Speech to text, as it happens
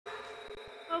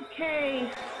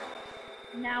Okay,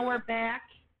 now we're back.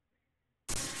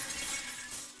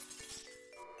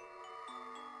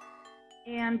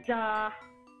 And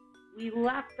we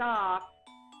left off.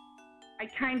 I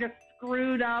kind of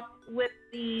screwed up with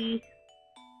the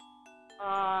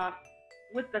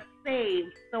save,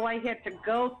 so I had to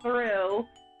go through,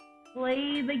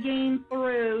 play the game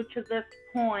through to this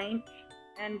point,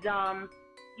 and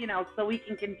so we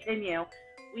can continue.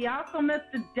 We also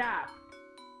missed a death.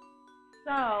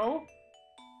 So,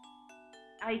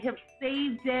 I have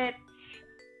saved it.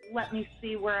 Let me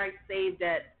see where I saved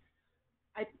it.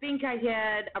 I think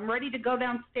I'm ready to go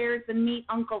downstairs and meet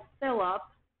Uncle Phillip.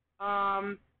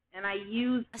 And I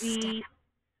used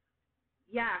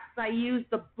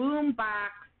the boom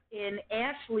box in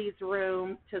Ashley's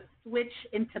room to switch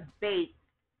into Bates.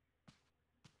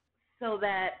 So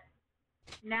that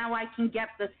now I can get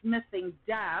this missing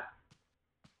death.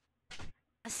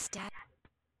 A stat.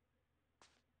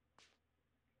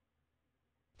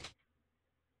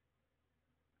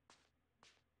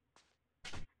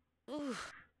 Ooh.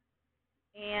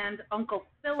 And Uncle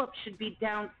Phillip should be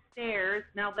downstairs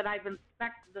now that I've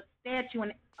inspected the statue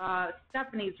in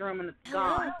Stephanie's room and it's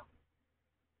gone.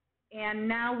 And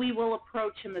now we will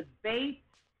approach him as Bates.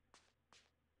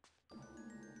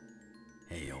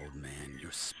 Hey, old man,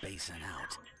 you're spacing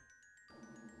out.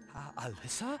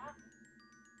 Alyssa?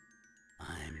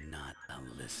 I'm not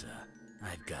Alyssa.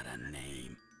 I've got a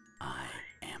name. I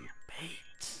am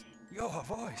Bates. Your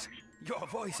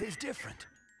voice is different.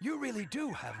 You really do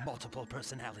have multiple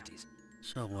personalities.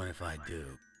 So what if I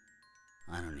do?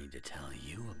 I don't need to tell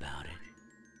you about it.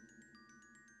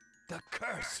 The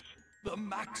curse! The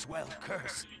Maxwell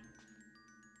curse!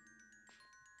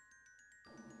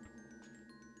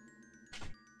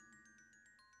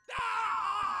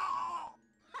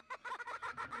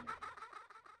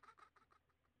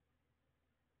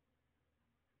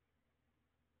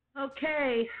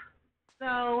 Okay,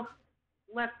 so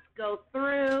let's go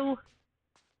through.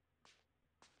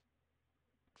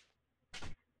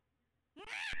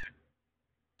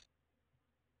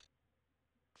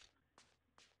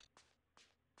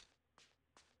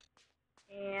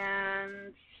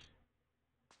 And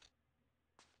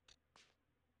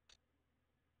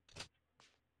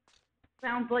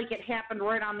sounds like it happened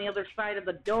right on the other side of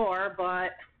the door,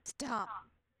 but Stop.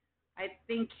 I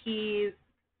think he's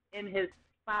in his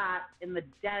spot in the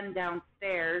den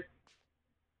downstairs.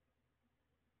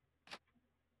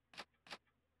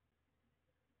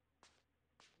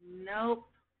 Nope.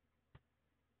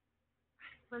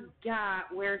 I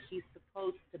forgot where he's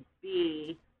supposed to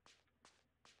be.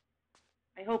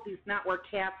 I hope he's not where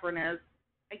Catherine is.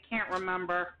 I can't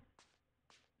remember.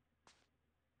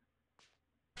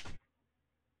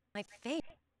 My face.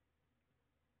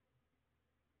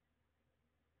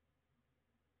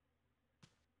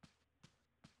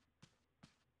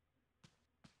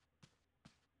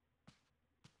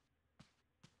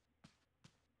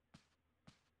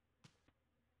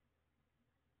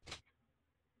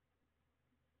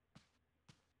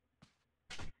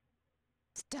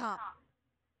 Stop.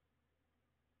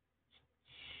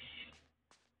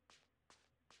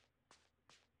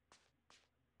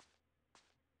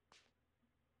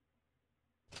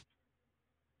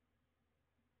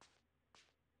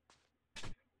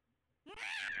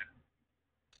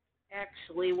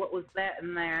 Actually, what was that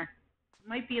in there? It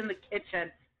might be in the kitchen.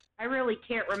 I really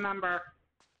can't remember.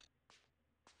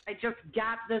 I just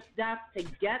got this death to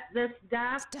get this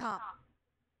death. Stop.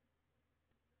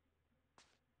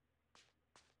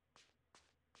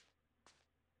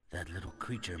 That little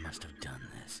creature must have done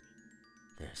this.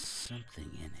 There's something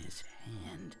in his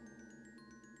hand.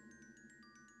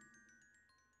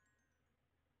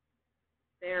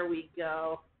 There we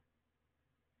go.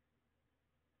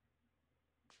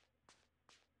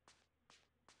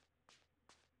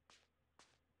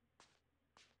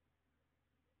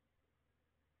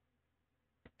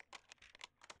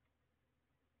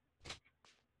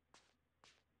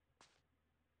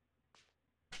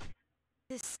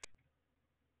 This.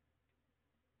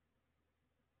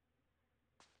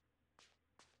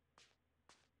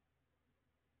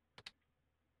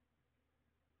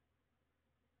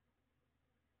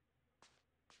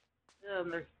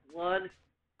 There's blood.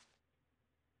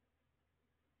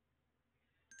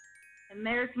 And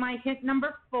there's my hint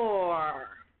number 4.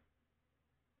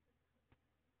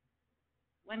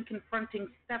 When confronting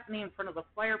Stephanie in front of the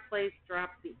fireplace, drop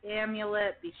the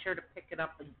amulet. Be sure to pick it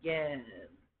up again.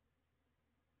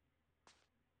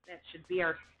 That should be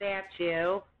our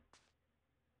statue.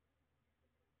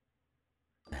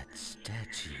 That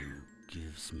statue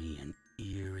gives me an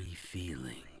eerie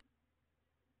feeling.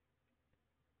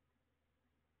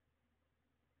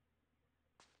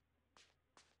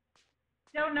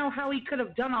 Don't know how he could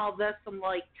have done all this in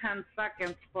like 10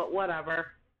 seconds, but whatever.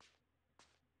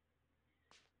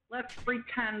 Let's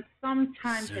pretend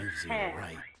sometimes Serves it's you passed.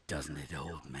 right, doesn't it,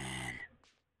 old man?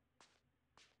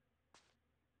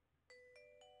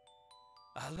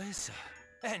 Alyssa,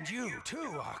 and you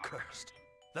too are cursed.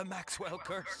 The Maxwell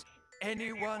curse.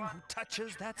 Anyone who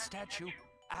touches that statue,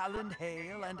 Alan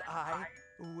Hale and I,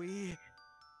 we...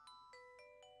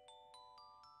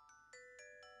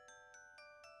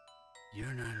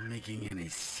 You're not making any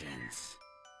sense.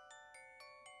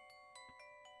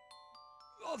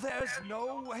 Oh, there's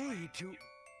no way to...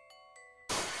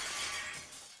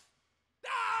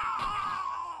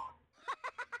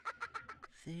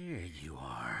 There you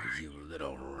are, you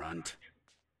little runt.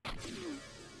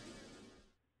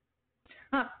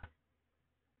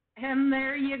 And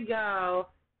there you go.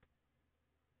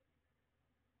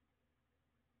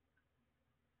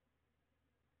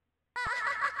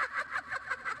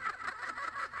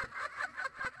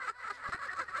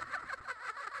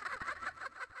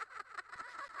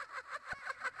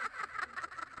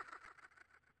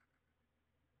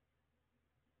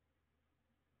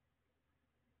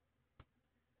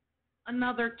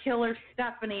 Another killer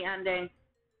Stephanie ending.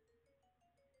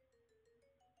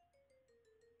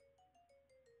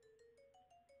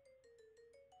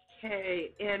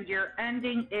 Okay, and your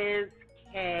ending is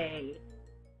K.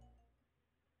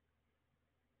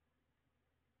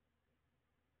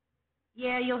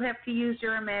 Yeah, you'll have to use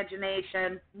your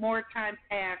imagination. More time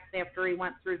passed after he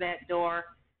went through that door.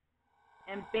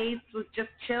 And VASE was just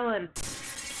chilling.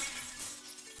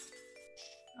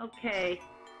 Okay.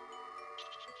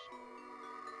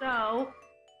 So,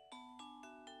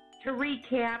 to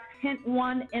recap, hint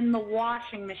 1 in the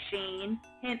washing machine,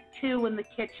 hint 2 in the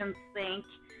kitchen sink.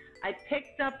 I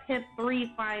picked up hint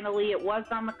 3 finally. It was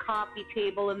on the coffee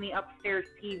table in the upstairs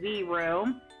TV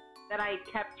room that I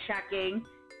kept checking.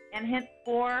 And hint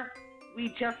 4, we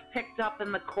just picked up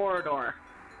in the corridor.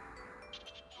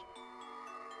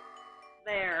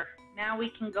 There. Now we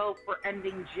can go for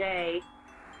ending J.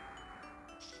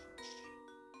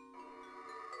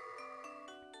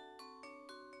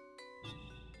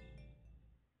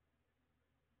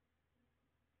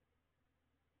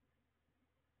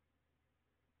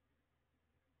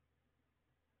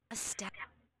 A step.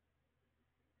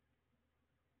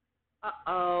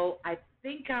 Uh-oh, I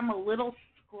think I'm a little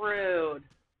screwed.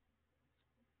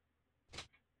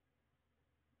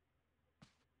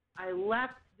 I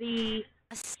left the...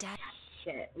 A step.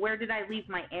 Shit, where did I leave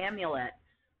my amulet?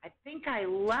 I think I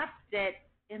left it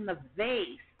in the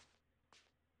vase.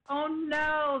 Oh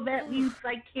no, that means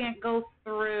I can't go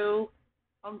through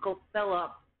Uncle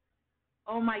Phillip.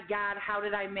 Oh my God, how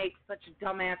did I make such a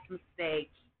dumbass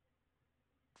mistake?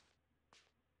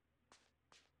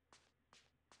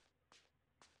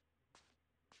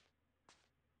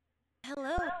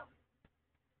 Hello.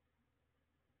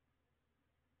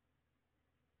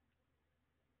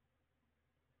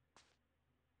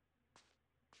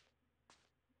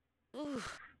 Ooh.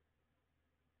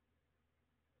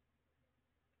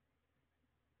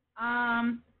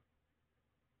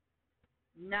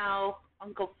 No,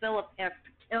 Uncle Phillip has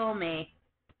to kill me.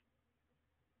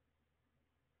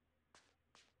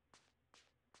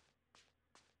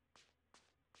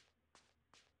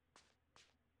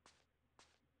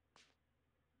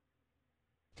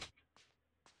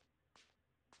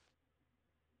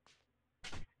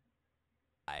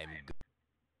 I'm good.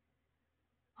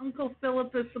 Uncle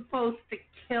Phillip is supposed to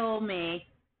kill me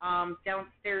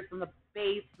downstairs in the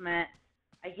basement.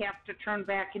 I have to turn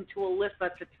back into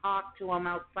Alyssa to talk to him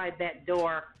outside that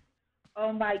door.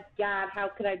 Oh my God, how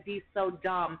could I be so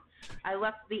dumb? I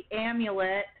left the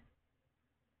amulet.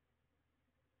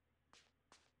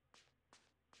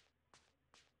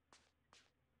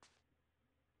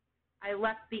 I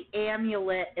left the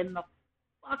amulet in the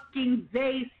fucking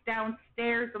vase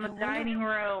downstairs in the dining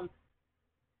room.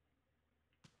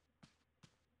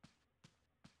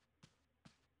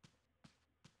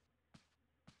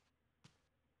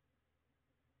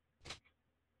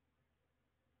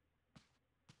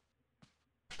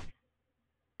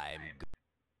 I'm good.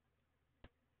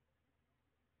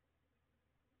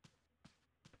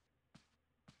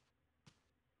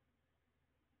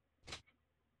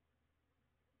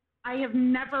 I have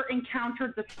never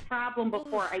encountered this problem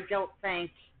before, I don't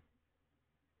think.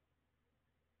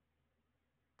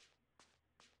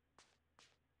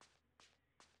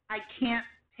 I can't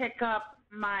pick up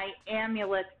my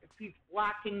amulet if he's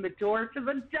blocking the door to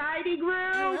the dining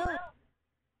room. Hello.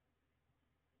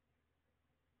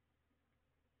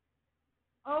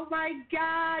 Oh my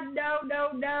God, no, no,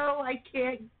 no, I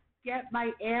can't get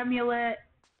my amulet.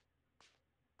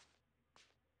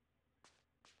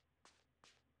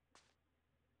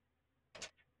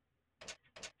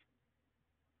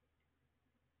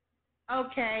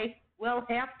 Okay, we'll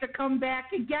have to come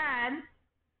back again.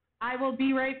 I will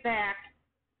be right back.